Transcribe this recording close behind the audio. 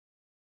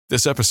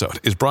This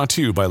episode is brought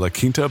to you by La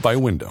Quinta by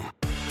Wyndham.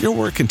 Your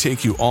work can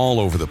take you all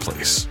over the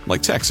place,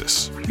 like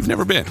Texas. You've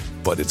never been,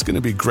 but it's going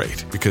to be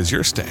great because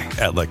you're staying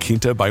at La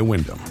Quinta by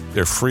Wyndham.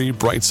 Their free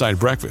Bright Side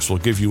breakfast will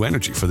give you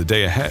energy for the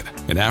day ahead.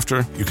 And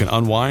after, you can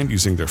unwind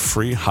using their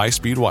free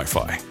high-speed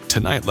Wi-Fi.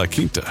 Tonight, La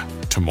Quinta.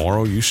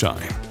 Tomorrow, you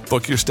shine.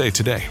 Book your stay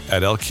today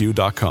at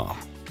LQ.com.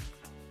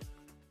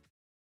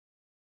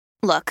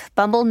 Look,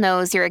 Bumble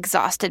knows you're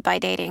exhausted by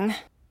dating.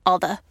 All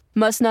the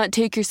must not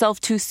take yourself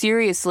too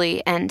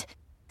seriously and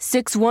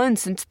 6'1"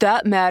 since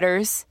that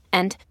matters.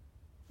 And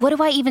what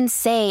do I even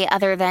say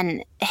other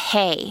than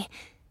hey?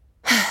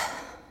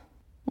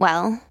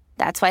 Well,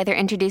 that's why they're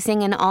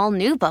introducing an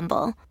all-new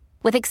Bumble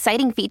with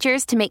exciting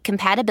features to make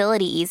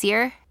compatibility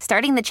easier,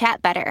 starting the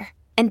chat better,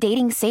 and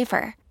dating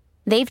safer.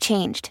 They've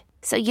changed,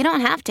 so you don't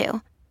have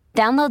to.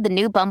 Download the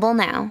new Bumble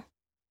now.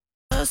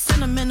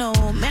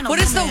 What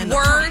is the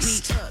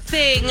worst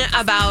thing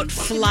about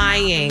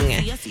flying?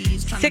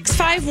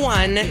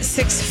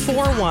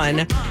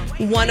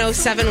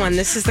 651-641-1071.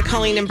 This is the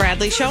Colleen and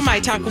Bradley Show, My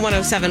Talk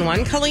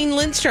 1071. Colleen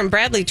Lindstrom,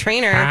 Bradley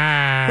Trainer.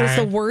 What is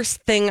the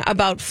worst thing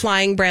about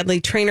flying,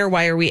 Bradley Trainer?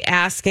 Why are we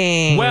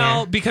asking?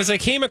 Well, because I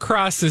came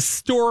across this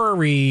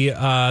story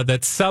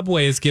that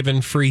Subway has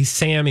given free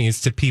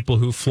Sammys to people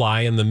who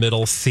fly in the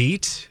middle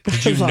seat.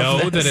 Did you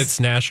know that it's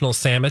National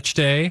Sandwich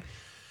Day?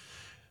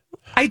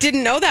 I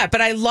didn't know that, but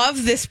I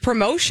love this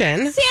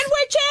promotion.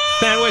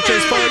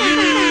 Sandwiches for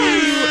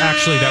you.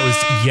 Actually, that was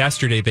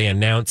yesterday they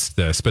announced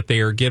this, but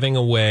they are giving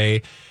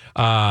away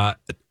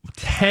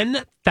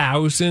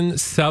 10,000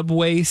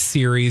 Subway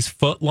Series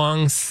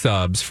footlong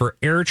subs for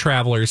air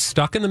travelers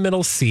stuck in the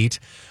middle seat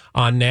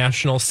on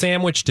National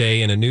Sandwich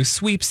Day in a new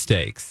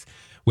sweepstakes.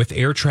 With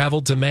air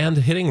travel demand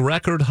hitting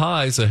record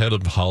highs ahead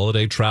of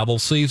holiday travel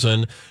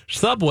season,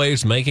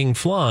 Subway's making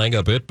flying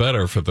a bit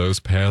better for those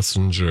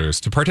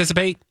passengers. To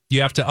participate,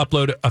 you have to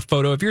upload a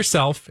photo of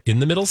yourself in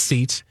the middle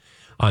seat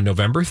on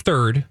November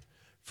 3rd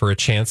for a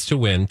chance to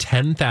win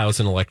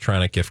 10,000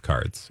 electronic gift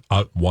cards.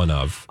 One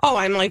of. Oh,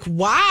 I'm like,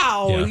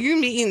 wow, Yeah.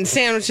 you've been eating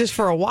sandwiches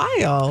for a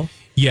while.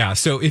 Yeah,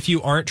 so if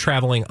you aren't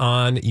traveling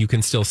on, you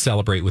can still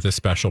celebrate with a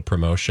special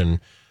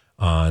promotion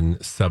on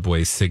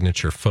Subway's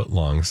signature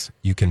footlongs.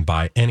 You can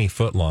buy any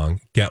footlong,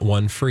 get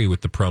one free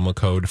with the promo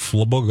code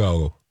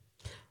FLBOGO.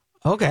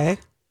 Okay.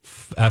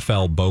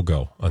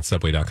 FLBOGO on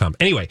Subway.com.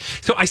 Anyway,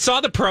 so I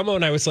saw the promo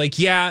and I was like,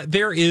 yeah,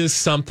 there is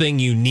something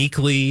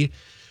uniquely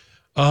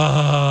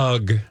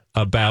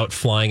about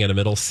flying in a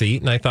middle seat.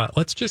 And I thought,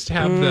 let's just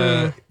have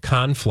the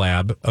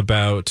conflab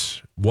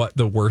about what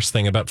the worst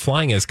thing about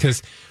flying is.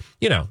 Because,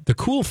 you know, the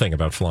cool thing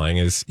about flying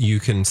is you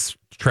can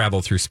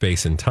travel through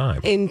space and time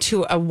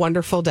Into a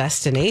wonderful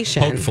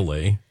destination.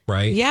 hopefully,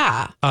 right?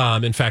 Yeah.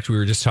 In fact, we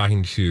were just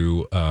talking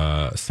to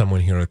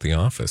someone here at the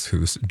office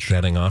who's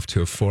jetting off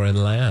to a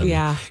foreign land.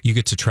 Yeah. You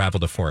get to travel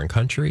to foreign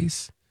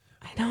countries,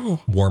 I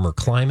know. warmer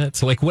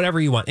climates, like whatever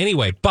you want.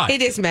 Anyway, but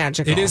It is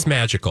magical. it is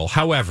magical.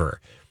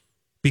 However,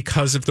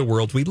 because of the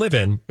world we live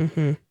in,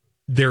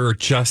 there are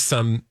just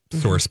some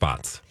sore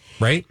spots,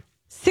 right?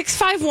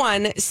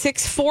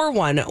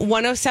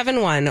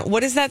 651-641-1071.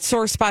 What is that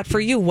sore spot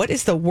for you? What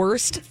is the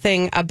worst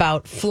thing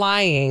about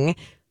flying?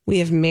 We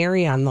have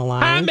Mary on the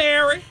line. Hi,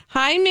 Mary.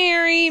 Hi,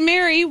 Mary.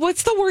 Mary,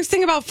 what's the worst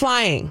thing about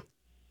flying?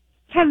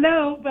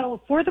 Hello.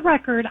 Well, for the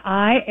record,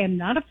 I am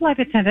not a flight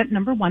attendant,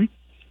 number one,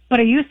 but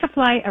I used to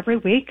fly every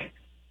week.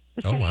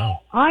 Oh,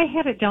 wow. I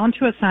had it down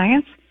to a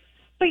science.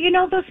 But you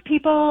know those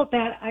people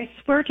that I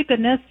swear to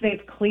goodness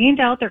they've cleaned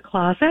out their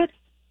closet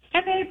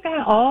and they've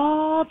got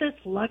all this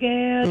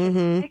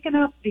luggage taking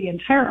up the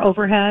entire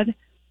overhead. And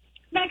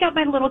I got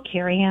my little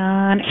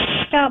carry-on,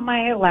 I got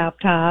my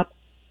laptop,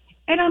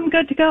 and I'm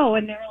good to go.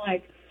 And they're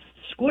like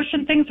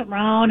squishing things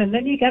around, and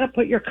then you got to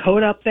put your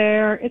coat up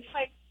there. It's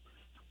like,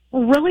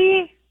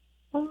 really?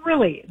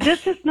 Really?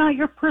 This is not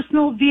your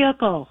personal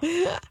vehicle.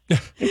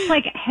 It's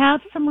like,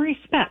 have some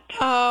respect.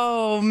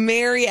 Oh,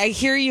 Mary, I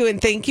hear you, and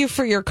thank you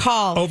for your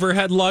call.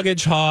 Overhead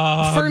luggage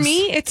hogs. For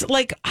me, it's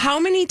like, how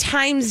many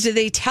times do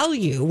they tell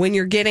you when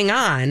you're getting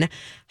on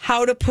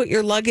how to put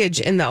your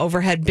luggage in the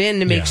overhead bin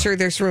to make Yeah. sure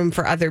there's room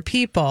for other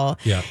people?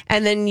 Yeah.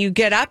 And then you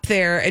get up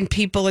there and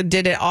people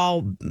did it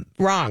all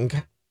wrong.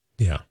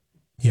 Yeah.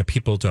 Yeah,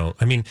 people don't.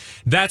 I mean,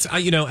 that's,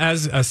 you know,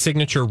 as a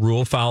signature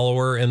rule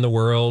follower in the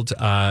world,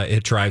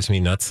 it drives me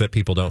nuts that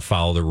people don't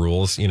follow the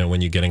rules, you know,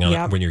 when you're getting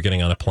on, when you're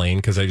getting on a plane,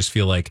 because I just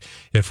feel like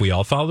if we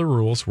all follow the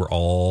rules, we're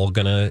all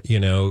going to, you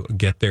know,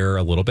 get there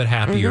a little bit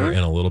happier and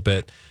a little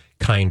bit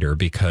kinder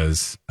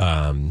because,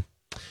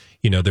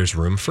 you know, there's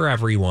room for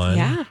everyone.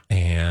 Yeah.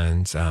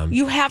 And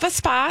You have a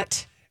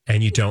spot.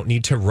 and you don't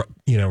need to,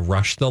 you know,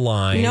 rush the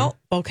line. No.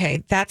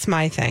 Okay. That's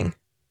my thing.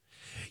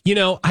 You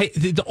know,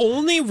 the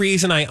only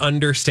reason I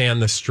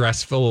understand the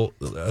stressful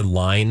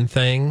line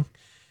thing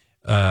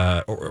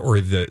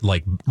or the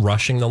like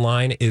rushing the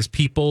line is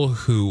people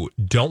who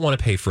don't want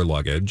to pay for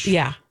luggage.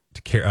 Yeah.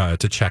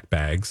 To check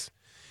bags.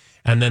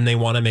 And then they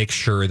want to make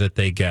sure that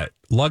they get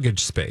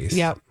luggage space.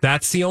 Yep.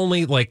 That's the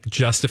only like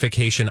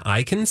justification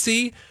I can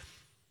see.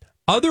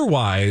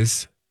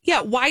 Otherwise,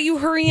 Yeah, why are you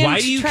hurrying Why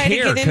to do you try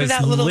care? to get into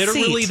that little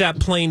literally seat? that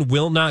plane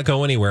will not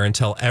go anywhere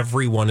until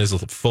everyone is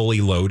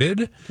fully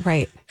loaded.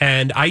 Right.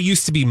 And I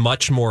used to be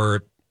much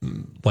more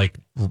like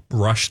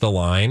rush the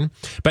line,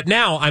 but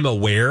now I'm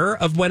aware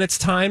of when it's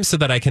time so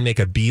that I can make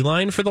a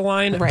beeline for the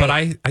line. Right. But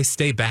I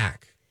stay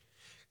back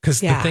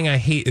because the thing I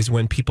hate is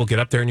when people get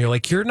up there and you're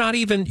like, you're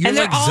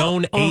like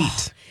zone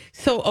 8.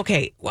 So,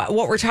 okay,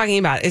 what we're talking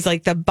about is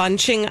like the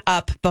bunching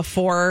up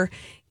before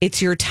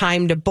it's your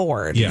time to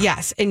board. Yeah.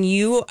 Yes. And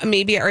you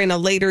maybe are in a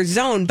later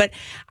zone, but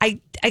I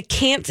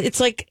can't, it's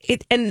like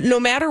it, and no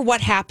matter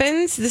what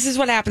happens, this is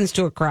what happens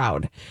to a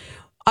crowd.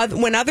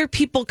 When other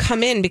people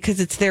come in because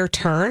it's their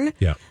turn,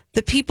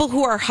 the people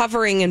who are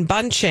hovering and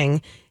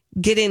bunching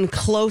get in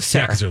closer.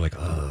 Yeah, because they're like,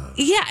 ugh.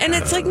 Yeah, and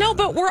it's like, no,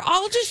 but we're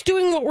all just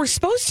doing what we're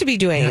supposed to be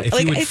doing. Yeah, if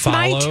like, you would it's follow,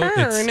 my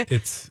turn.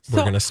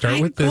 We're going to start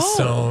with this go.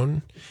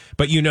 zone.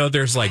 But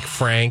there's like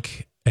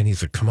Frank, and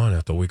he's like, come on,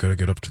 Ethel, we got to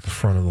get up to the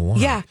front of the line.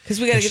 Yeah, because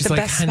we got to get the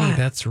best honey, spot.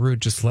 that's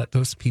rude. Just let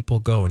those people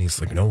go. And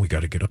he's like, no, we got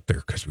to get up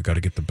there because we got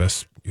to get the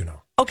best,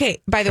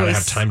 Okay, by the way, gotta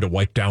have time to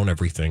wipe down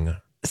everything.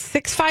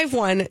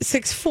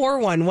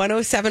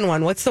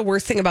 651-641-1071. What's the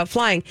worst thing about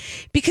flying?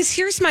 Because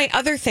here's my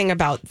other thing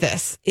about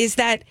this is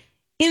that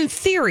in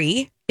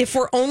theory, if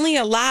we're only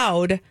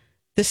allowed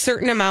the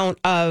certain amount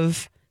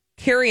of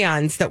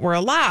carry-ons that we're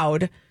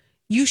allowed,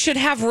 you should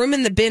have room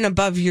in the bin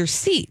above your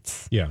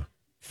seats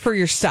for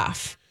your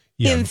stuff.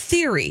 Yeah. In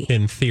theory.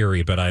 In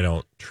theory, but I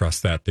don't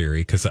trust that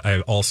theory because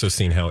I've also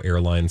seen how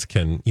airlines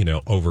can,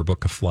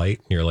 overbook a flight.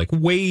 And you're like,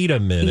 wait a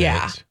minute.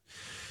 Yeah.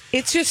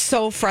 It's just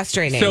so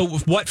frustrating. So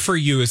what for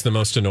you is the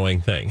most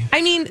annoying thing?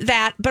 I mean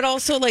that, but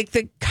also like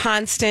the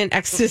constant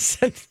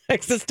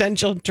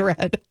existential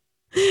dread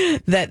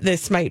that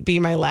this might be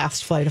my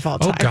last flight of all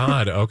time. Oh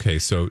God. Okay.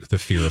 So the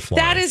fear of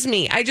flying. That is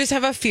me. I just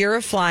have a fear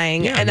of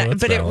flying. Yeah, but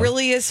valid. it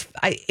really is,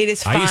 it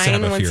is I used to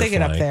have fine a once fear I of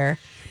get up flying. there.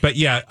 But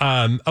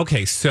yeah.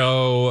 Okay.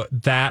 So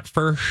that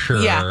for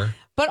sure. Yeah.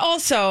 But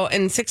also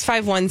in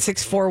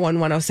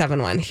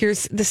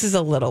 651-641-1071, this is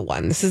a little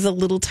one. This is a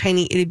little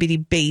tiny itty bitty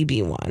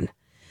baby one.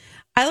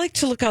 I like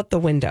to look out the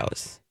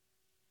windows.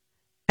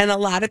 And a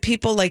lot of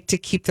people like to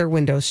keep their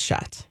windows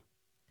shut.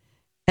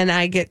 And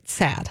I get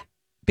sad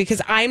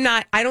because I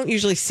don't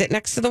usually sit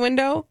next to the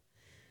window.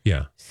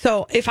 Yeah.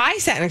 So if I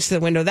sat next to the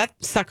window, that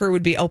sucker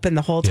would be open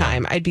the whole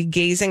time. I'd be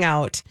gazing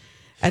out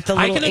at the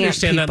little I can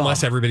understand that people.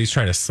 unless everybody's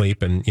trying to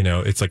sleep and,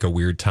 it's like a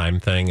weird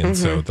time thing. And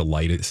so the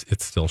light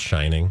it's still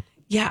shining.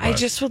 Yeah, I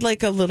just would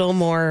like a little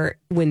more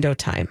window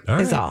time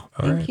is all.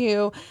 Thank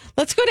you.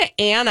 Let's go to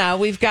Anna.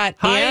 We've got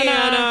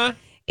Anna.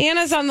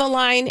 Anna's on the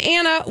line.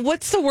 Anna,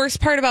 what's the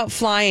worst part about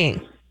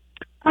flying?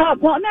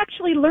 Well, I'm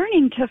actually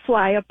learning to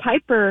fly a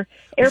Piper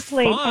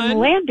airplane, and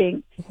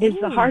landing is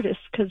the hardest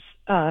because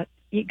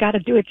you got to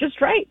do it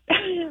just right.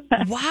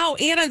 Wow,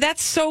 Anna,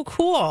 that's so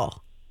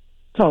cool.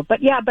 But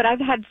I've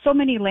had so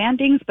many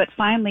landings, but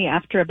finally,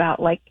 after about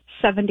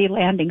 70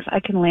 landings, I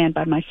can land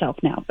by myself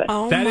now.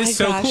 But that is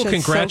so cool.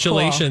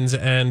 Congratulations. So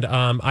cool. And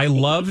I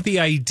love the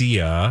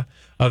idea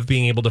of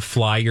being able to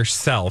fly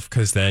yourself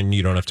because then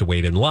you don't have to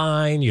wait in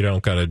line. You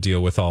don't got to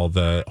deal with all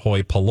the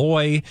hoi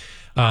polloi.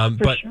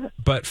 But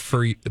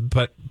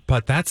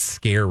that's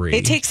scary.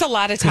 It takes a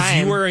lot of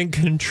time. You are in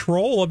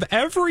control of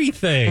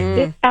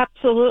everything.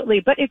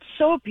 Absolutely. But it's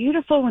so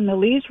beautiful when the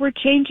leaves were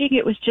changing.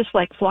 It was just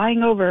like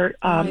flying over,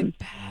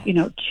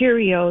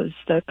 Cheerios.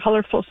 The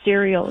colorful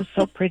cereal is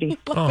so pretty.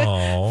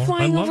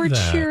 Flying over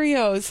that.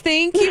 Cheerios.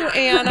 Thank you,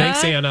 Anna.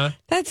 Thanks, Anna.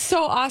 That's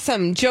so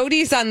awesome.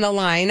 Jody's on the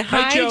line.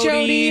 Hi,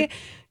 Jody.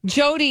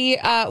 Jody,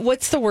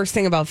 what's the worst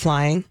thing about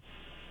flying?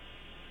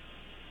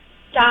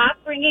 Stop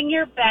bringing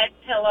your bed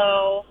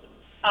pillow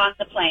on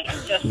the plane.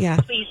 Just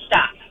please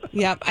stop.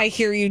 Yep, I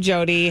hear you,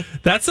 Jody.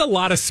 That's a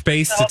lot of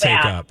space to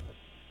take up.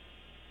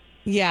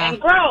 Yeah. And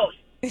gross.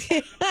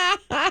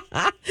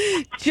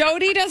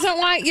 Jody doesn't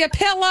want your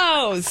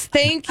pillows.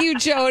 Thank you,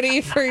 Jody,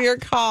 for your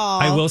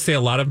call. I will say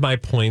a lot of my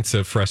points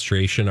of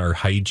frustration are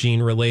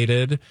hygiene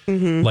related,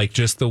 like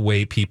just the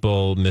way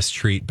people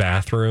mistreat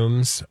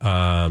bathrooms,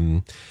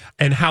 and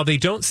how they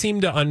don't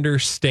seem to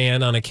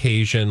understand on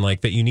occasion,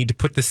 like that you need to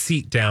put the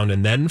seat down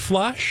and then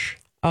flush.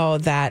 Oh,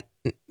 that.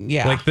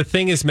 Yeah. Like the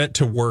thing is meant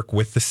to work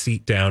with the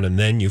seat down and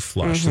then you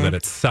flush so that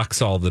it sucks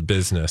all the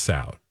business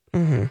out.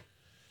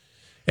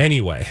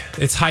 Anyway,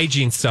 it's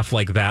hygiene stuff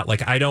like that.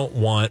 Like I don't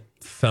want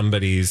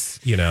somebody's,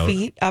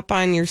 feet up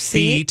on your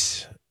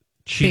seat.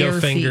 Cheeto bare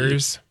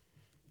fingers.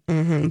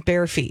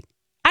 Bare feet.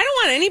 I don't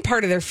want any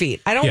part of their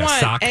feet. I don't want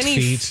socked any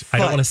feet. foot. I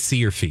don't want to see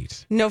your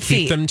feet. No feet.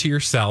 Keep them to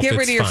yourself. Get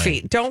rid of your fine.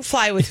 feet. Don't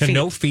fly with feet.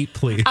 No feet,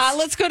 please.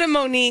 Let's go to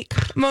Monique.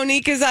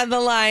 Monique is on the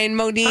line.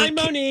 Monique. Hi,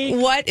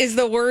 Monique. What is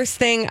the worst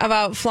thing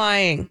about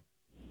flying?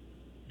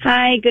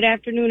 Hi, good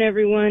afternoon,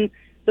 everyone.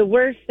 The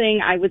worst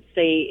thing I would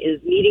say is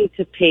needing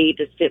to pay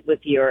to sit with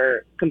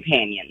your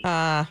companion.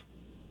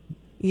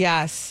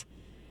 Yes.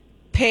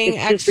 Paying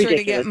extra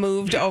to get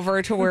moved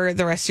over to where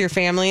the rest of your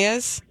family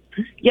is?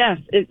 Yes,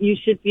 you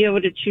should be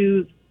able to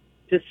choose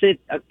to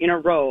sit in a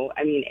row.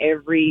 I mean,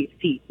 every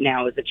seat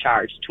now is a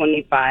charge,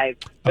 $25,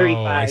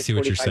 $35, I see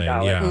what you're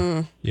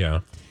saying. Yeah.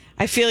 I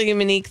I feel you,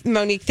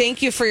 Monique.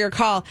 Thank you for your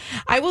call.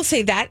 I will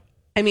say that,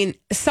 I mean,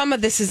 some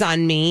of this is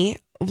on me.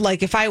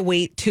 Like if I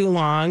wait too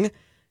long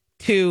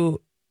to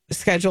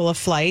schedule a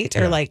flight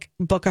or like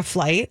book a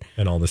flight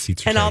and all the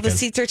seats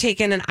are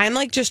taken and I'm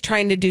like just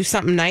trying to do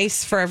something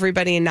nice for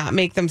everybody and not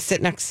make them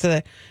sit next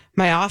to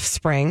my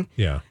offspring.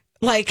 Yeah.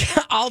 Like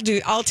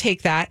I'll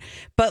take that.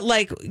 But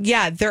like,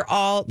 yeah, they're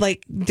all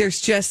like,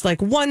 there's just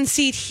like one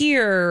seat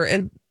here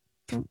and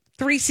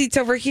 3 seats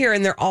over here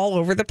and they're all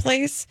over the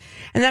place.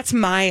 And that's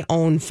my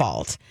own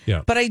fault.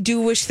 Yeah. But I do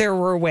wish there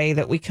were a way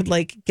that we could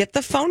like get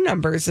the phone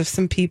numbers of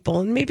some people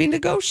and maybe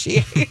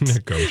negotiate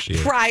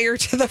prior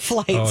to the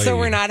flight. So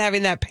we're not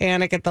having that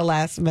panic at the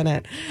last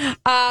minute.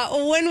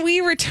 When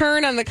we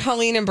return on the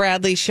Colleen and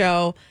Bradley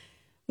show,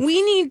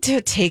 we need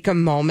to take a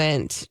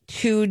moment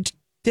to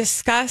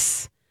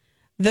discuss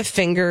the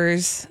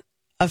fingers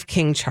of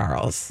King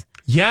Charles.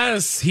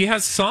 Yes, he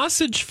has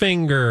sausage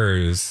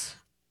fingers.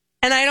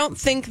 And I don't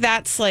think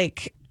that's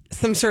like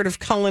some sort of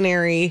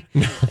culinary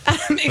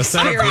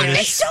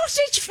experience.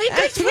 Sausage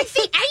fingers with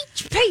the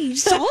HP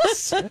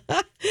sauce.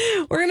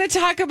 We're going to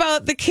talk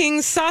about the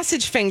King's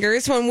sausage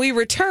fingers when we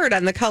return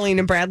on the Colleen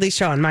and Bradley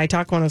show on My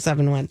Talk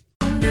 107.1.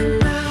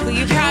 Well,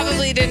 you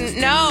probably didn't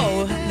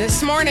know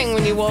this morning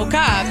when you woke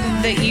up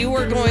that you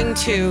were going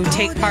to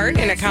take part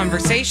in a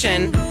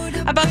conversation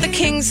about the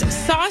King's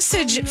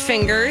sausage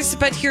fingers,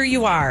 but here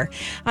you are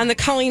on the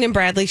Colleen and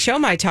Bradley show,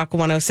 My Talk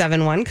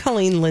 107.1.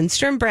 Colleen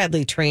Lindstrom,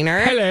 Bradley Trainer.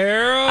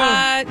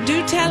 Hello.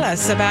 Do tell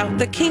us about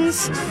the King's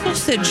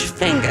sausage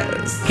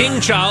fingers. King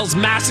Charles'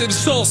 massive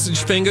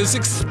sausage fingers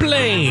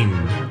explained.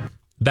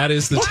 That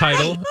is the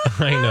title.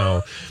 I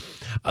know.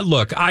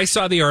 Look, I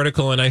saw the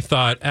article and I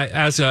thought,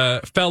 as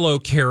a fellow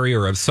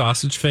carrier of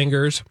sausage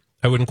fingers,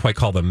 I wouldn't quite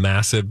call them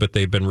massive, but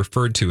they've been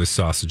referred to as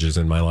sausages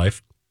in my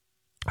life.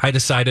 I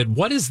decided,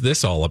 what is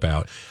this all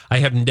about? I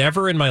have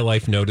never in my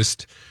life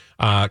noticed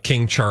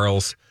King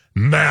Charles'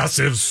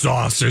 massive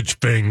sausage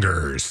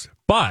fingers,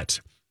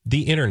 but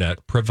the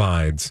internet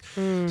provides.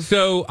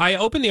 So I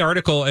opened the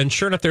article, and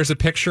sure enough, there's a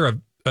picture of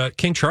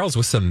King Charles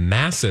with some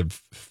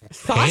massive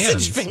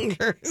sausage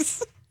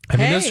fingers. I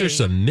mean, those are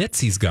some mitts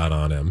he's got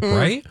on him,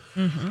 right?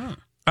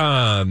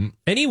 Mm-hmm.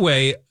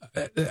 Anyway,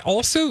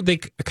 also, they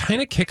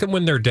kind of kick him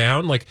when they're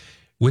down, like,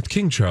 with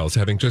King Charles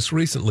having just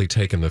recently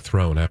taken the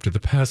throne after the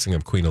passing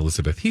of Queen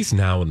Elizabeth, he's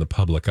now in the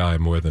public eye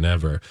more than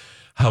ever.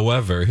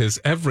 However, his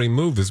every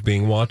move is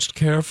being watched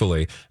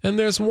carefully, and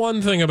there's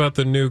one thing about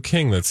the new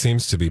king that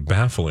seems to be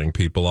baffling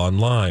people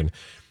online.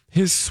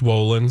 His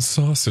swollen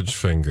sausage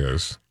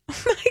fingers.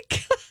 Oh, my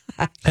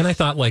God. And I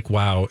thought, like,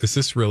 wow, is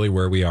this really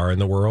where we are in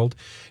the world?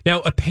 Now,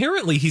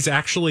 apparently, he's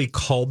actually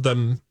called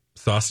them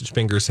sausage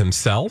fingers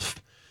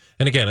himself.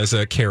 And again, as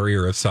a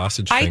carrier of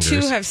sausage fingers.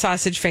 I, too, have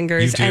sausage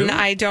fingers, and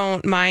I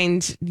don't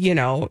mind,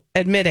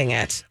 admitting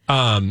it.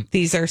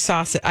 These are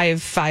sausage. I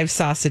have 5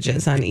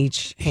 sausages on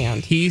each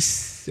hand.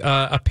 He's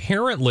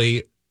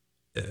apparently,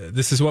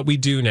 this is what we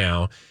do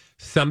now.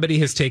 Somebody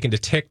has taken to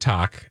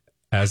TikTok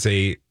as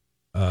a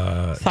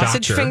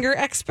sausage finger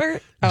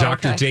expert.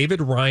 Dr. David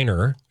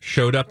Reiner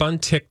showed up on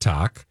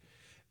TikTok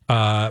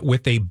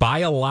with a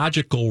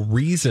biological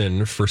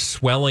reason for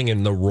swelling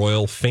in the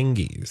royal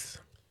fingies.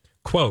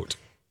 Quote,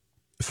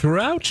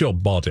 throughout your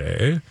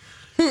body,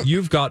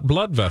 you've got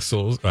blood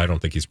vessels. I don't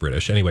think he's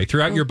British. Anyway,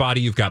 throughout your body,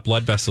 you've got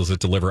blood vessels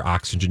that deliver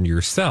oxygen to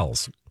your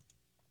cells.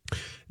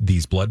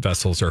 These blood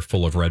vessels are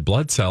full of red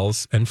blood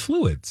cells and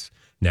fluids.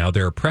 Now,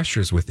 there are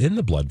pressures within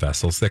the blood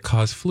vessels that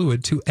cause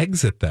fluid to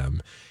exit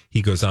them.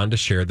 He goes on to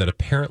share that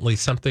apparently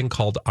something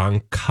called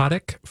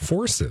oncotic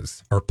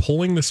forces are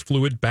pulling this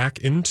fluid back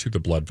into the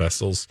blood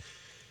vessels,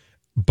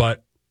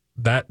 but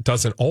that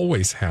doesn't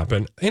always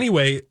happen.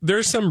 Anyway,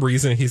 there's some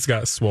reason he's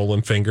got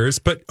swollen fingers,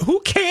 but who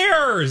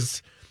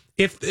cares?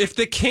 If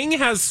the king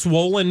has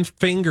swollen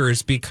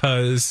fingers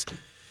because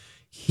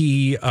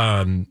he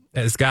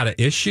has got an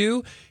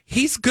issue,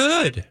 he's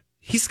good.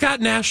 He's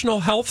got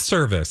National Health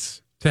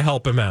Service to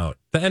help him out.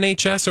 The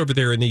NHS over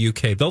there in the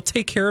UK, they'll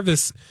take care of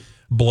his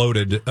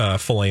bloated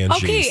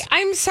phalanges. Okay,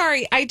 I'm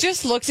sorry. I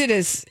just looked at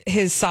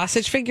his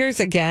sausage fingers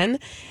again.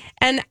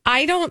 And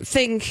I don't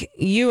think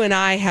you and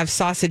I have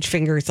sausage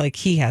fingers like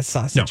he has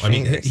sausage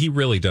fingers. No, I mean, he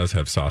really does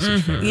have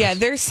sausage fingers. Yeah,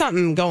 there's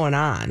something going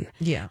on.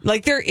 Yeah.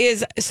 Like there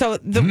is. So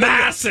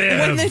massive.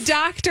 When the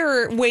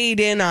doctor weighed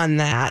in on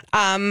that,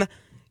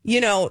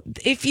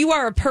 if you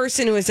are a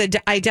person who has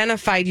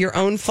identified your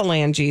own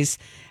phalanges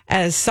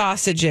as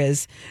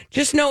sausages,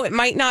 just know it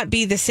might not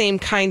be the same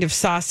kind of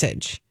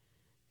sausage.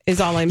 Is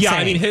all I'm saying. Yeah,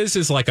 I mean, his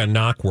is like a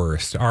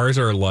knockwurst. Ours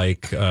are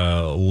like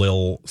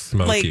Lil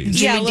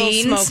Smokies.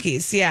 Lil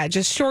Smokies. Yeah,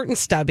 just short and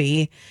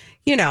stubby.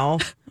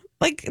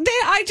 Like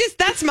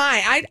that's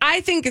my.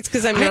 I think it's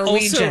because I'm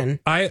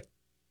Norwegian. What?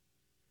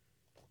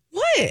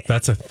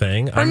 That's a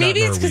thing. Or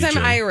maybe it's because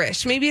I'm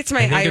Irish. Maybe it's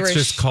my Irish.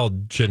 It's just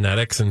called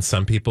genetics, and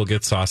some people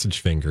get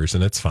sausage fingers,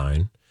 and it's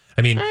fine.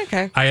 I mean,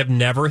 I have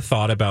never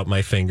thought about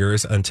my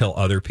fingers until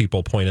other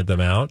people pointed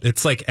them out.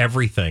 It's like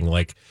everything.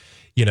 Like,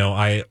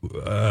 I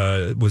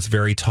was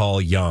very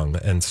tall young,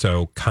 and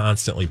so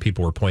constantly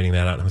people were pointing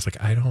that out. And I was like,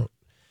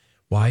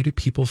 Why do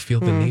people feel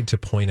the need to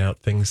point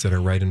out things that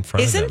are right in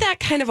front of them? Isn't that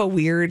kind of a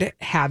weird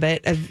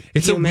habit of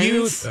it's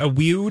humans? a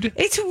weird.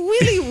 It's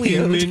really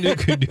weird. Human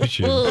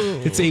condition.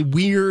 It's a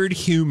weird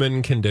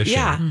human condition.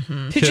 Yeah.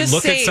 To just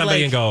look at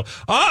somebody and go,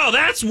 "Oh,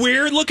 that's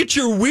weird. Look at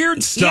your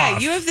weird stuff." Yeah,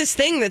 you have this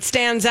thing that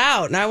stands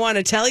out, and I want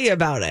to tell you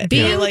about it.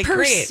 Being like,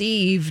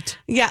 perceived,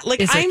 yeah, like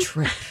is a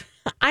trip.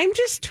 I'm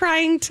just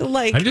trying to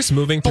I'm just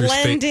moving through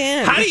blend space.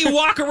 in. How do you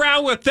walk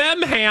around with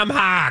them ham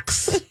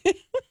hocks?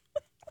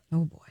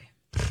 Oh boy.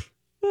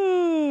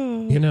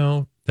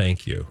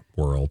 Thank you,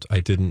 world. I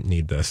didn't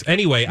need this.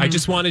 Anyway, I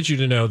just wanted you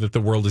to know that the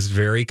world is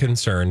very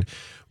concerned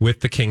with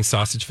the King's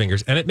sausage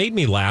fingers. And it made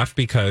me laugh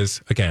because,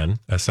 again,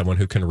 as someone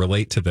who can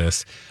relate to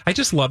this, I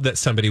just love that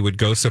somebody would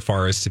go so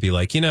far as to be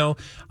like, I'm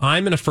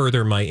going to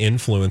further my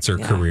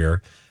influencer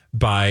career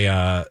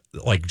by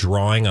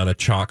drawing on a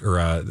chalk or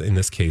in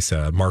this case,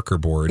 a marker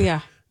board.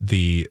 Yeah.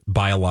 The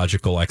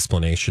biological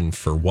explanation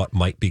for what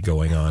might be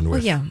going on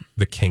with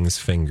the King's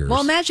fingers.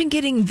 Well, imagine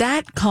getting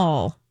that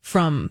call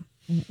from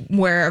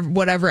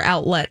whatever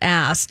outlet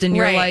asked, and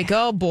you're like,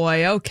 oh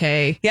boy,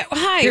 okay. Yeah,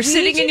 hi. You're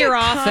sitting in your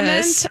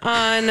office.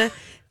 On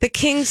the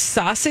King's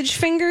sausage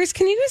fingers.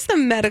 Can you use the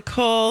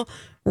medical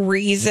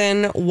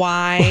reason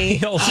why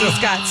he's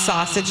got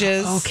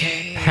sausages?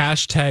 Okay.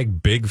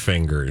 Hashtag big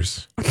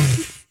fingers.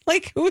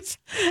 Like,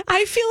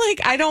 I feel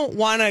like I don't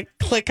want to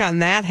click on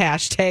that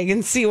hashtag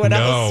and see what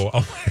else.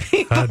 No,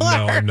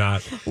 I'm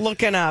not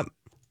looking up.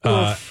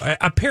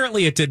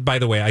 Apparently it did, by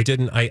the way. I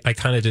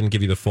kind of didn't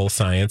give you the full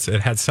science.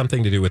 It had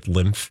something to do with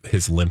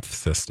his lymph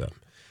system.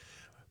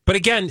 But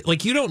again,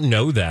 like, you don't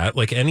know that.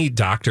 Like, any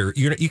doctor,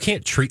 you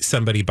can't treat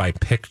somebody by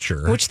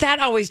picture. Which that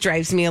always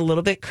drives me a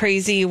little bit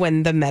crazy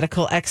when the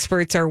medical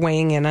experts are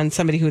weighing in on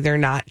somebody who they're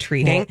not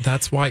treating. Well,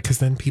 that's why, because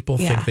then people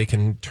think they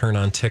can turn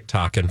on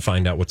TikTok and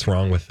find out what's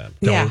wrong with them.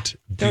 Don't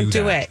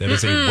do it. That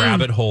is a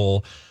rabbit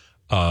hole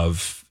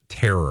of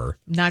terror.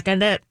 Not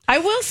gonna. I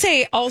will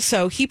say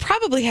also, he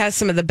probably has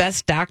some of the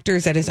best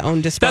doctors at his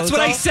own disposal. That's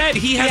what I said.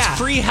 He has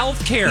free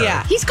health care.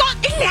 Yeah. He's got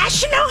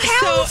national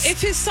health. So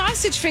if his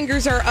sausage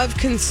fingers are of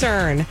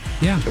concern,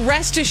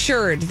 rest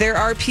assured there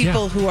are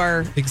people who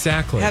are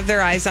have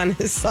their eyes on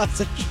his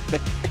sausage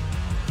fingers.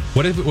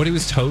 What do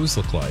his toes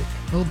look like?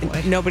 Oh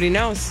boy. Nobody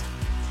knows.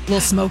 Little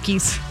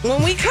smokies.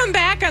 When we come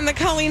back on the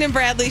Colleen and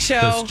Bradley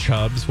show. Those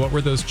chubs. What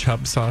were those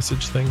chub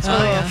sausage things?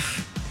 Oh, yeah.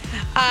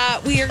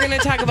 We are going to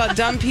talk about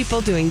dumb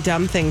people doing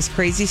dumb things,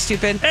 crazy,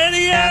 stupid.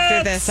 Idiots!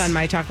 After this on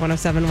My Talk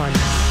 107.1.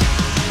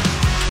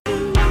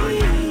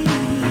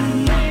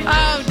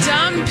 Oh,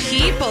 dumb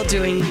people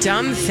doing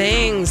dumb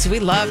things. We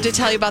love to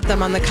tell you about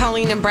them on the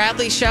Colleen and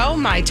Bradley show,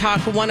 My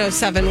Talk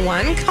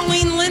 107.1.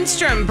 Colleen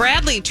Lindstrom,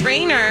 Bradley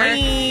Trainer.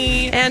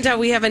 And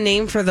we have a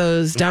name for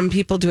those dumb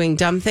people doing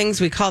dumb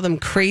things. We call them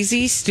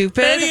crazy,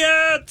 stupid.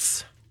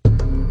 Idiots!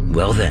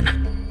 Well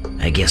then,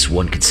 I guess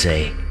one could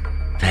say,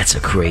 that's a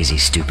crazy,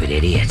 stupid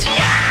idiot.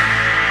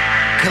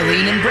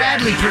 Colleen and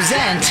Bradley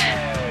present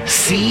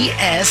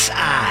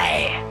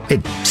CSI.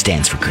 It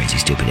stands for Crazy,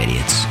 Stupid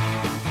Idiots.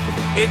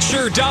 It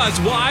sure does.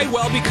 Why?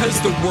 Well, because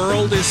the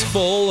world is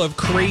full of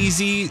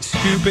crazy,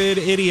 stupid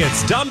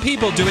idiots. Dumb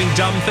people doing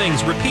dumb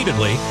things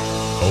repeatedly,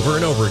 over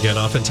and over again,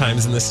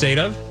 oftentimes in the state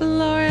of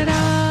Florida.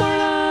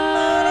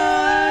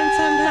 And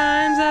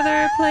sometimes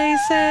other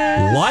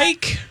places.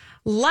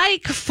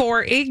 Like,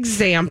 for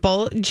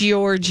example,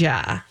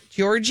 Georgia.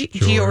 Georgia.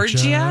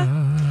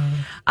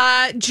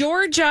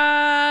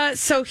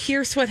 So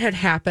here's what had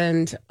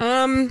happened.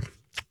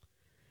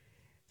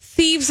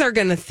 Thieves are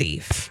gonna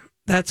thieve.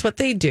 That's what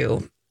they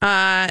do.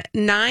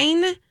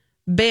 9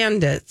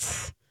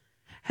 bandits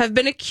have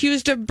been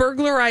accused of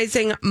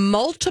burglarizing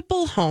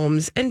multiple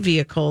homes and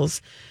vehicles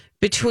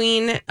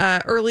between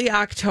early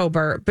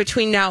October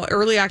and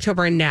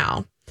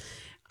now.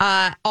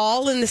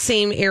 All in the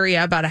same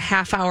area, about a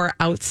half hour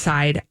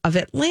outside of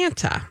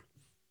Atlanta.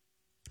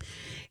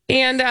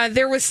 And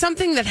there was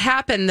something that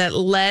happened that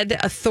led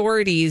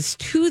authorities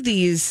to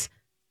these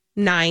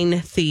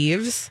 9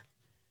 thieves.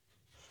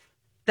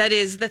 That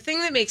is the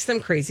thing that makes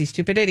them crazy,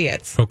 stupid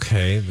idiots.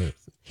 Okay.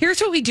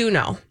 Here's what we do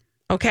know,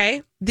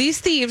 okay?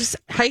 These thieves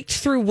hiked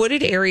through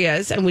wooded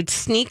areas and would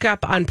sneak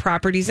up on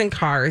properties and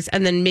cars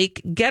and then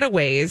make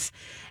getaways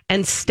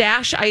and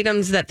stash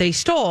items that they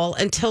stole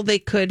until they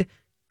could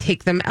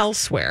take them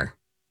elsewhere,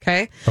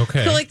 okay?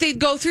 So, like, they'd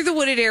go through the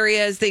wooded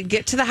areas, they'd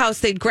get to the house,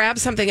 they'd grab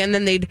something, and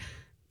then they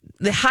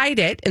hide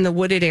it in the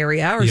wooded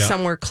area or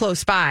somewhere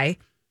close by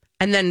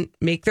and then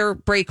make their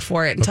break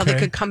for it until they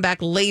could come back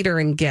later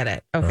and get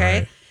it. Okay.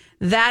 Right.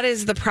 That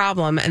is the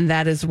problem. And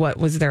that is what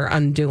was their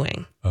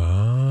undoing.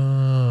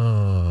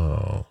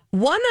 Oh.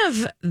 One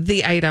of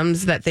the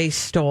items that they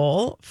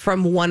stole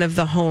from one of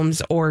the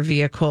homes or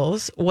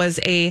vehicles was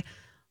a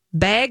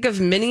bag of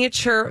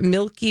miniature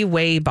Milky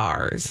Way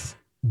bars.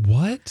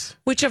 What?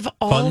 Which of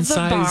all the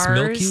bars,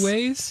 Milky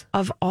Ways?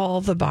 Of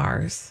all the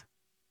bars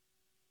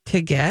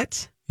to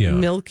get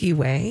Milky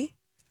Way.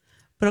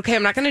 But okay,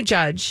 I'm not going to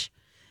judge.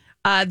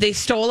 They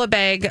stole a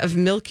bag of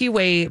Milky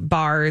Way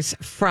bars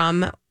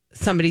from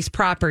somebody's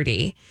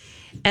property.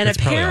 And it's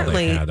apparently,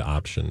 probably all they had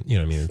option. You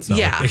know what I mean? It's not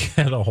like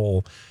they had a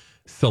whole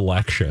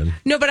selection.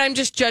 No, but I'm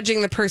just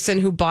judging the person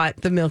who bought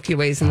the Milky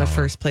Ways in the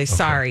first place.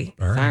 Okay.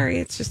 Sorry.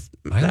 It's just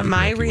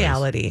my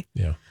reality.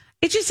 Yeah.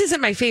 It just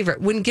isn't my favorite.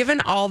 When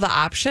given all the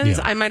options,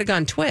 I might have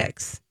gone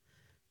Twix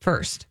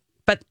first.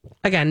 But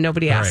again,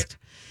 nobody asked. Right.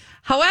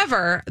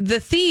 However, the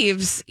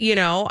thieves,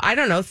 I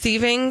don't know,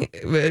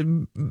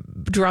 thieving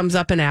drums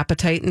up an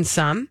appetite in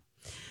some.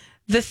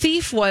 The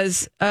thief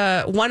was,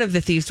 one of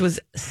the thieves was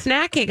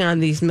snacking on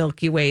these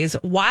Milky Ways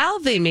while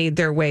they made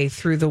their way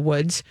through the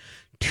woods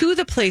to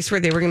the place where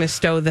they were going to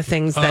stow the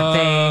things that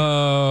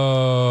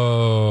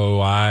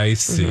Oh, I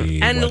see.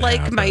 Mm-hmm.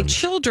 And my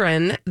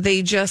children,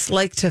 they just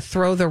like to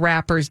throw the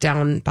wrappers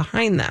down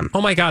behind them.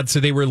 Oh my God. So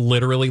they were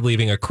literally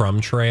leaving a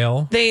crumb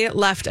trail? They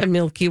left a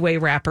Milky Way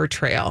wrapper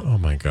trail. Oh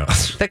my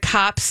gosh. The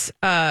cops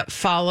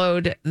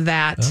followed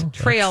that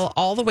trail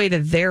all the way to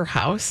their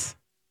house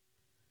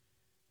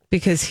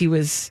because he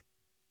was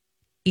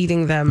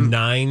eating them.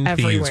 9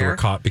 everywhere. Thieves were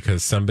caught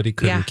because somebody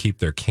couldn't keep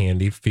their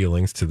candy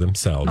feelings to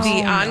themselves.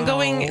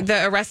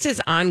 The arrest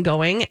is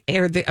ongoing,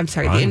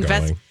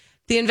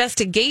 the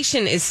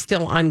investigation is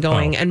still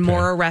ongoing, and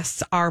more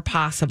arrests are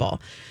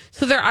possible.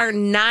 So there are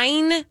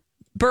 9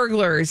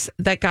 burglars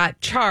that got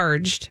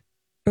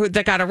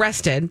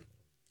arrested,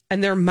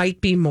 and there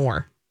might be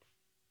more.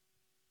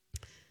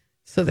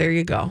 So there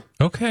you go.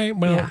 Okay,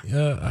 well,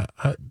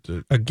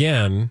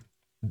 again,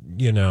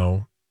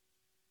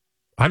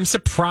 I'm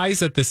surprised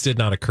that this did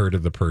not occur to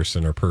the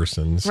person or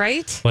persons.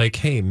 Right? Like,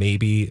 hey,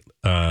 maybe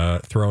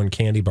throwing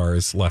candy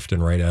bars left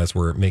and right as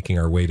we're making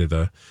our way to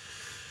the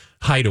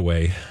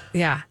hideaway.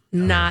 Yeah,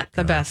 not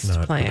the best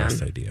plan. Not the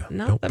best idea.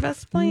 Not the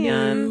best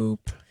plan.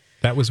 Nope.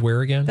 That was where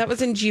again? That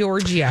was in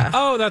Georgia.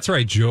 Oh, that's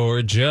right,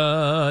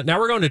 Georgia. Now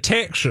we're going to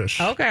Texas.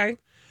 Okay.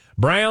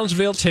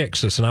 Brownsville,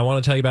 Texas. And I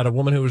want to tell you about a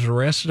woman who was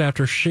arrested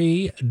after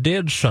she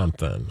did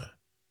something.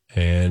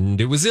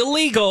 And it was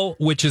illegal,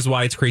 which is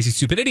why it's Crazy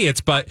Stupid Idiots.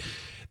 But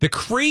the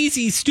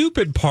crazy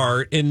stupid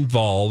part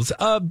involves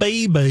a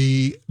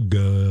baby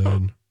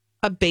gun.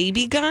 A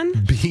baby gun?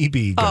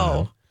 BB gun.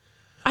 Oh.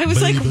 I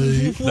was like,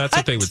 what? That's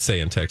what they would say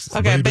in Texas.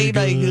 Okay,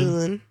 baby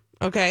gun.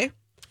 Okay.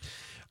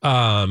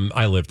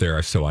 I lived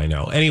there, so I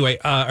know. Anyway,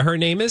 her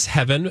name is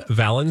Heaven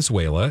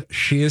Valenzuela.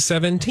 She is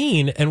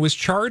 17 and was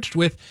charged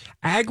with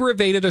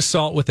aggravated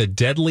assault with a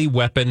deadly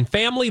weapon,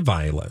 family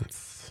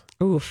violence.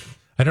 Oof.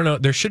 I don't know.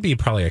 There should be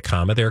probably a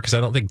comma there because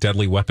I don't think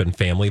deadly weapon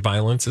family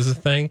violence is a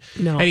thing.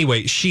 No.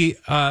 Anyway, she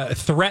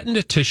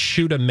threatened to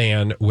shoot a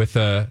man with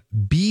a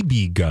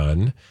BB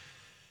gun.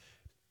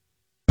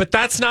 But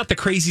that's not the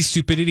crazy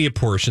stupid idiot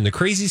portion. The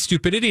crazy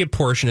stupid idiot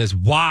portion is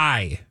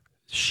why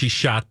she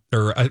shot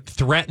or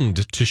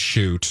threatened to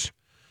shoot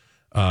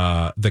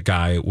the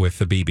guy with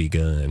the BB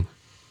gun.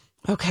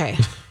 Okay.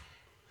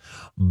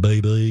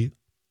 Baby.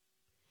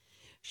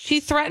 She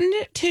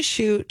threatened to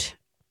shoot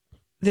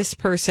this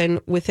person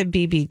with a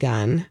BB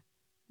gun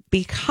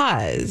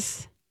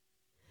because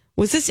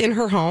was this in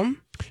her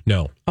home?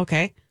 No.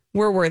 Okay.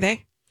 Where were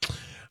they?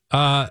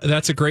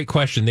 That's a great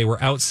question. They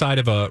were outside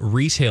of a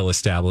retail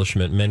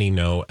establishment many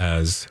know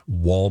as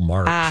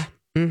Walmart.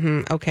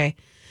 Okay.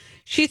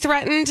 She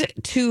threatened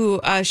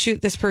to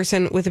shoot this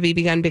person with a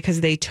BB gun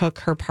because they took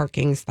her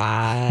parking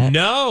spot.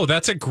 No,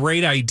 that's a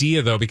great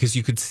idea, though, because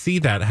you could see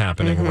that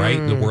happening, right?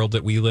 In the world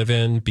that we live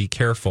in, be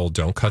careful.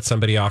 Don't cut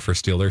somebody off or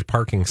steal their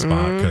parking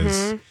spot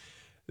because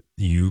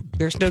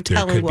there's no there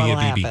telling could be a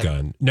BB happen.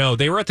 gun. No,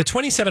 they were at the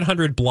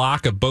 2700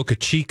 block of Boca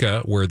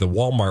Chica where the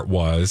Walmart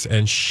was,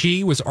 and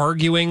she was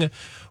arguing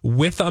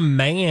with a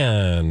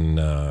man.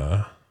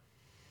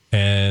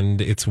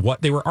 And it's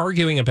what they were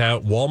arguing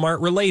about,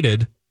 Walmart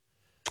related,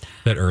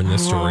 that earned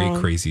this story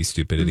crazy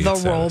stupid idiot the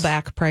status.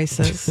 Rollback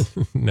prices.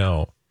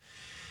 No,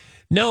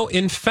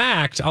 in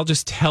fact, I'll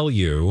just tell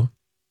you,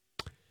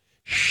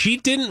 she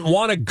didn't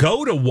want to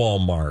go to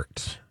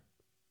Walmart.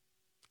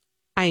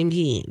 I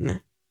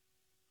mean,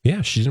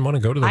 yeah, she didn't want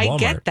to go to the Walmart. I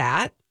get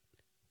that.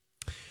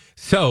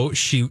 So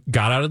she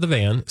got out of the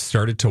van,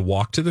 started to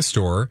walk to the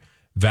store.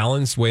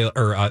 Valenzuela,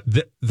 or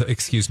the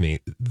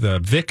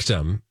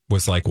victim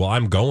was like, well,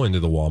 I'm going to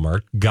the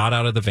Walmart, got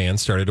out of the van,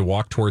 started to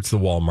walk towards the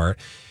Walmart.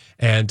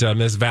 And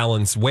Ms.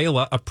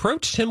 Valenzuela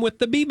approached him with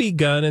the BB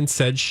gun and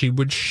said she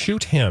would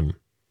shoot him.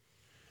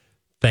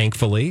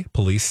 Thankfully,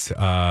 police,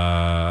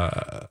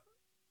 when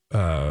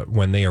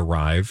they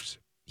arrived,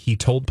 he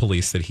told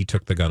police that he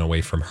took the gun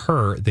away from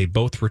her. They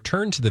both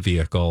returned to the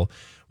vehicle,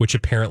 which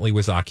apparently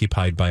was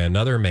occupied by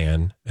another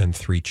man and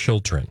 3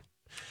 children.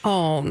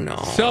 Oh, no.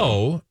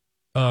 So,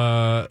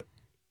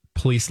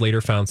 police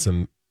later found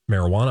some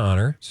marijuana on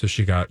her, so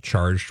she got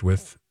charged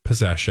with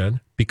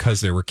possession.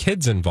 Because there were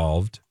kids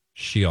involved,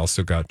 she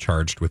also got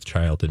charged with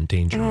child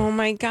endangerment. Oh,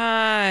 my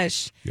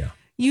gosh. Yeah.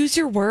 Use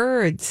your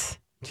words.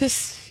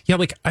 Yeah,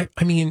 like, I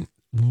mean,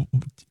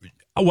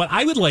 what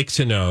I would like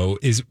to know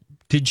is,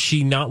 did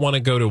she not want to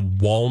go to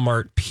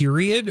Walmart,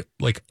 period?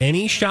 Like,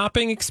 any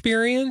shopping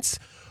experience?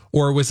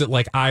 Or was it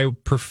like, I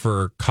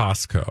prefer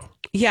Costco?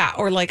 Yeah,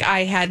 or like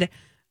I had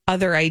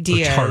other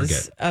ideas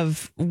Target.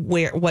 of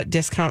what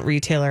discount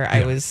retailer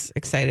I was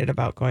excited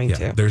about going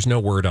to. There's no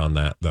word on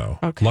that, though.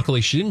 Okay.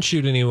 Luckily, she didn't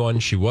shoot anyone.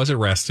 She was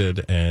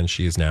arrested, and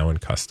she is now in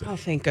custody. Oh,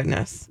 thank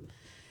goodness.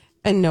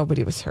 And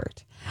nobody was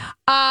hurt.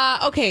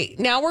 Okay,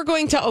 now we're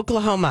going to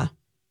Oklahoma.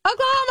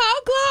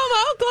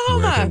 Oklahoma.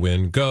 Where the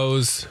wind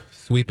goes,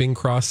 sweeping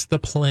across the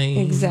plain.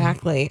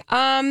 Exactly.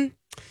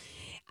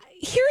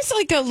 Here's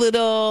like a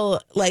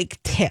little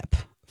tip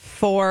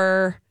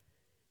for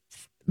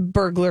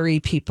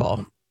burglary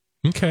people.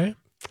 Okay.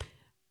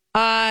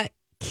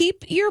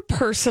 Keep your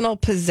personal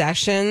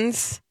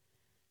possessions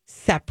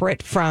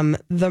separate from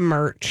the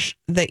merch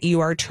that you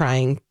are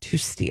trying to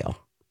steal.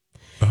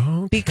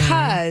 Okay.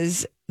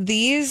 Because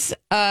these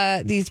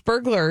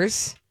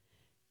burglars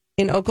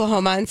in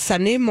Oklahoma on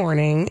Sunday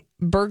morning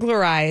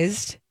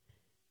burglarized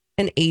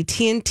an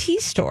AT&T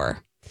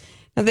store.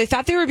 Now, they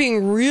thought they were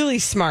being really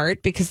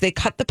smart because they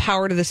cut the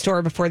power to the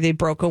store before they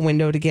broke a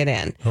window to get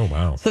in. Oh,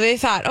 wow. So they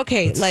thought,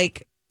 okay,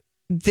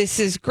 this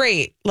is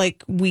great.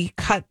 We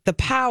cut the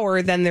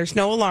power, then there's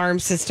no alarm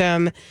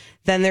system,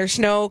 then there's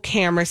no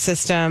camera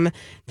system,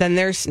 then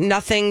there's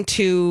nothing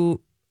to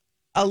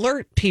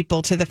alert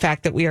people to the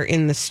fact that we are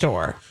in the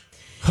store.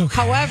 Okay.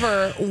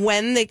 However,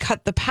 when they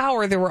cut the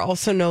power, there were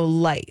also no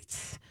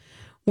lights,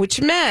 which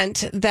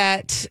meant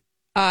that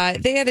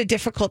they had a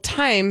difficult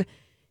time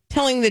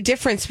telling the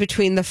difference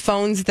between the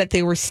phones that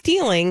they were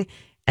stealing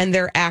and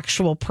their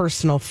actual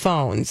personal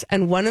phones.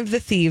 And one of the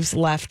thieves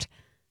left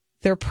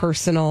their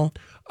personal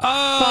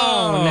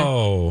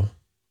phone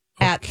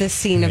at the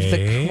scene of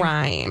the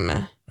crime.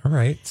 All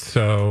right.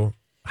 So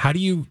how do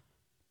you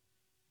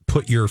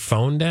put your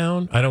phone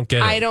down? I don't get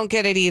it. I don't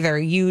get it either.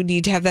 You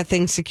need to have that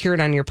thing secured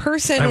on your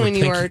person when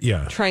you are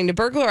trying to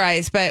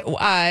burglarize. But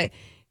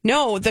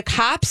no, the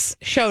cops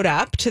showed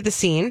up to the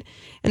scene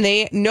and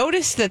they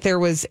noticed that there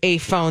was a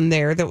phone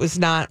there that was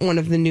not one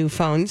of the new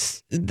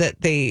phones that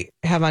they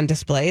have on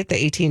display at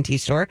the AT&T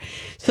store.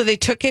 So they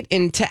took it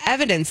into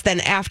evidence. Then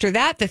after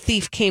that, the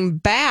thief came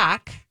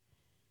back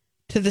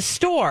to the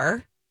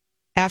store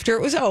after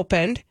it was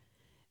opened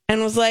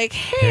and was like,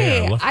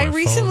 hey, I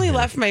recently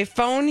left my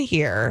phone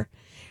here.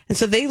 And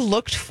so they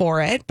looked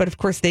for it, but of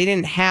course they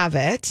didn't have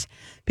it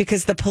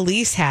because the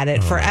police had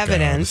it for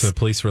evidence. So the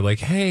police were like,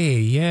 hey,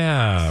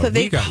 yeah, so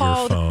they got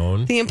your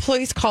phone. The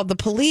employees called the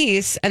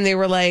police and they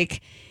were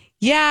like,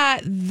 yeah,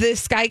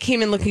 this guy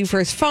came in looking for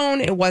his phone.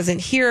 It wasn't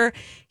here.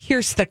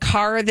 Here's the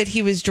car that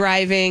he was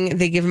driving.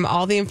 They give him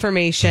all the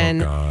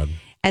information. Oh, God.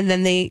 And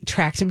then they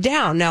tracked him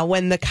down. Now,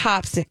 when the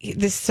cops,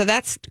 so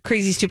that's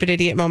crazy, stupid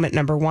idiot moment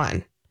number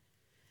one.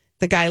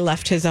 The guy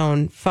left his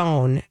own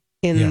phone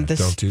in the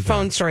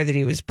phone store that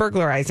he was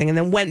burglarizing and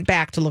then went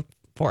back to look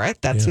for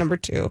it. That's number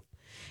two.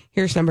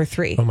 Here's number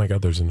three. Oh my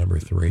God, there's a number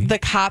three. The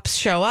cops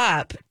show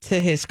up to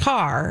his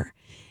car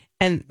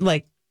and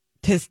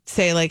to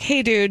say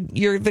hey dude,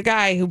 you're the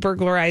guy who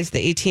burglarized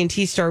the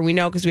AT&T store. We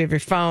know because we have your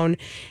phone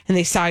and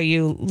they saw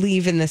you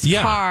leave in this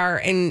car.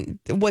 And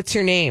what's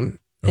your name?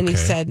 And he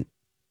said,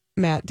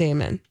 Matt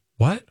Damon.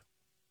 What?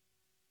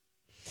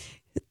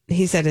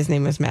 He said his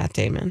name was Matt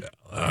Damon.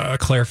 A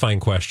clarifying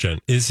question.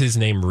 Is his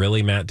name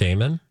really Matt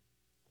Damon?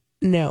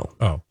 No.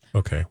 Oh,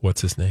 okay.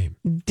 What's his name?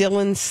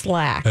 Dylan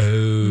Slack.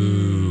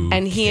 Oh.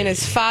 And he and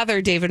his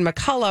father, David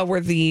McCullough, were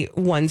the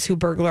ones who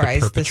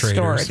burglarized the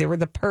store. They were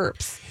the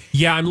perps.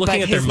 Yeah, I'm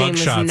looking at their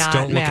mugshots.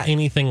 Don't look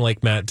anything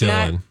like Matt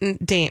Dillon.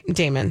 Not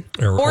Damon.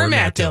 Or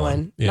Matt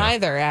Dillon. Yeah.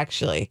 Neither,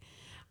 actually.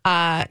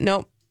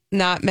 Nope.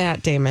 Not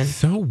Matt Damon.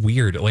 So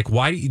weird.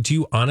 Why do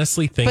you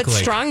honestly think? But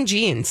strong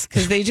genes,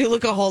 because they do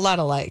look a whole lot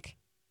alike.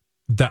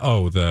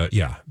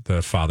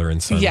 The father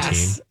and son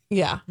team.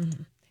 Yeah.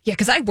 Mm-hmm. Yeah,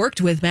 because I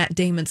worked with Matt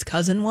Damon's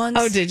cousin once.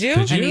 Oh, did you?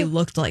 And he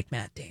looked like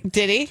Matt Damon.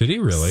 Did he? Did he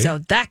really? So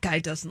that guy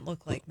doesn't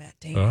look like Matt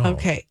Damon. Oh,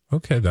 okay.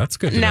 Okay, that's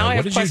good to now know. I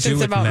have what did you do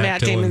with about Matt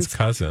Dillon's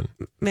cousin?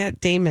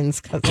 Matt Damon's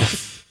cousin.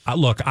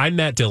 Look, I'm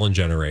Matt Dillon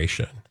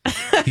generation.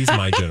 He's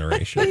my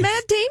generation. But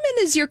Matt Damon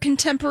is your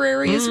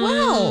contemporary as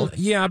well.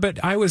 Yeah,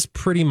 but I was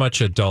pretty much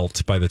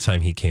adult by the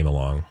time he came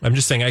along. I'm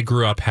just saying I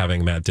grew up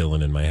having Matt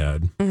Dillon in my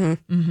head.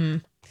 Mm-hmm. Mm-hmm.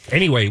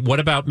 Anyway, what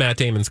about Matt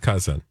Damon's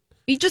cousin?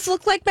 He just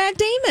looked like Matt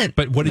Damon.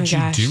 But what did you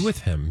do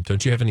with him?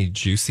 Don't you have any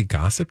juicy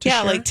gossip to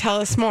share? Yeah, tell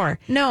us more.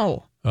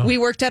 No. Oh. We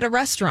worked at a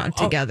restaurant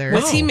together.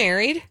 Was he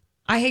married?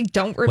 I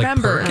don't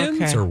remember. Like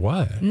Perkins or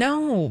what?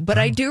 No, but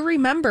I do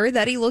remember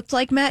that he looked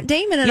like Matt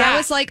Damon. And I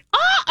was like,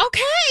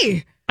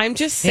 okay. I'm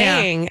just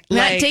saying.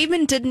 Matt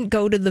Damon didn't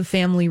go to the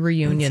family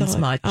reunions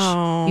much.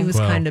 Oh. He was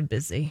kind of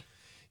busy.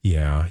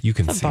 Yeah, you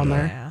can That's see a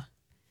bummer. that. Yeah.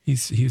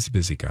 He's a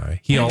busy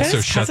guy. He also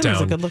shut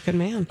down a good-looking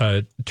man.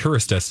 A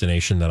tourist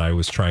destination that I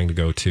was trying to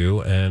go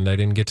to, and I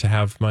didn't get to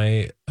have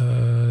my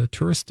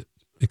tourist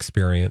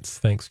experience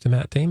thanks to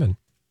Matt Damon.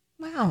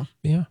 Wow.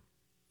 Yeah,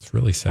 it's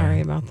really sad.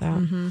 Sorry about that.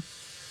 Mm-hmm.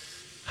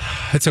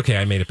 It's okay.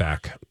 I made it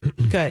back.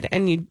 Good,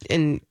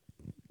 and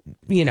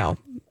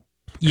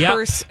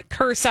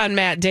curse on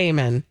Matt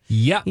Damon.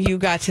 Yep. You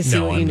got to see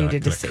what you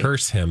needed to see.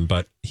 Curse him,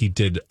 but he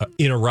did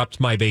interrupt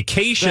my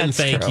vacation. That's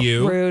Thank true.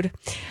 you. Rude.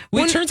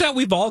 Well, it turns out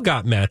we've all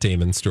got Matt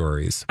Damon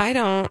stories. I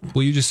don't.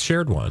 Well, you just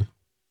shared one.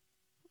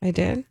 I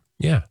did?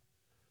 Yeah.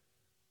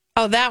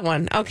 Oh, that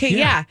one. Okay,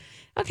 yeah.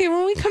 Okay,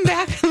 when we come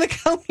back on the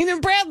Colleen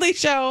and Bradley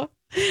show,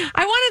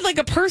 I wanted like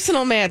a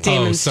personal Matt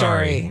Damon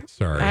story.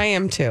 Sorry. I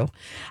am too.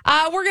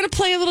 We're going to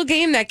play a little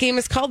game. That game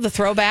is called The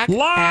Throwback.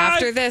 Live!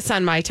 After this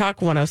on My Talk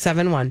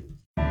 107.1.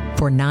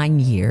 For 9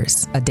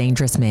 years, a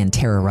dangerous man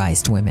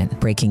terrorized women,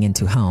 breaking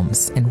into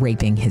homes and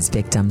raping his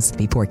victims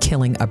before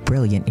killing a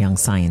brilliant young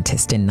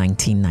scientist in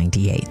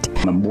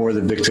 1998. The more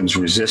the victims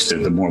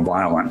resisted, the more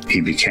violent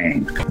he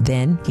became.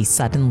 Then he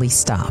suddenly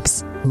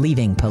stops,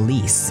 leaving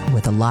police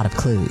with a lot of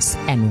clues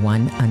and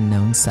one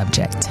unknown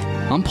subject.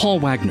 I'm Paul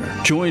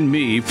Wagner. Join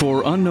me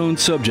for Unknown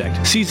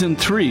Subject, Season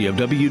 3 of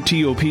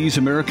WTOP's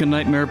American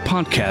Nightmare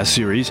podcast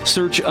series.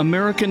 Search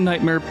American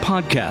Nightmare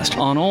Podcast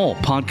on all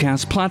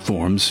podcast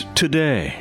platforms today.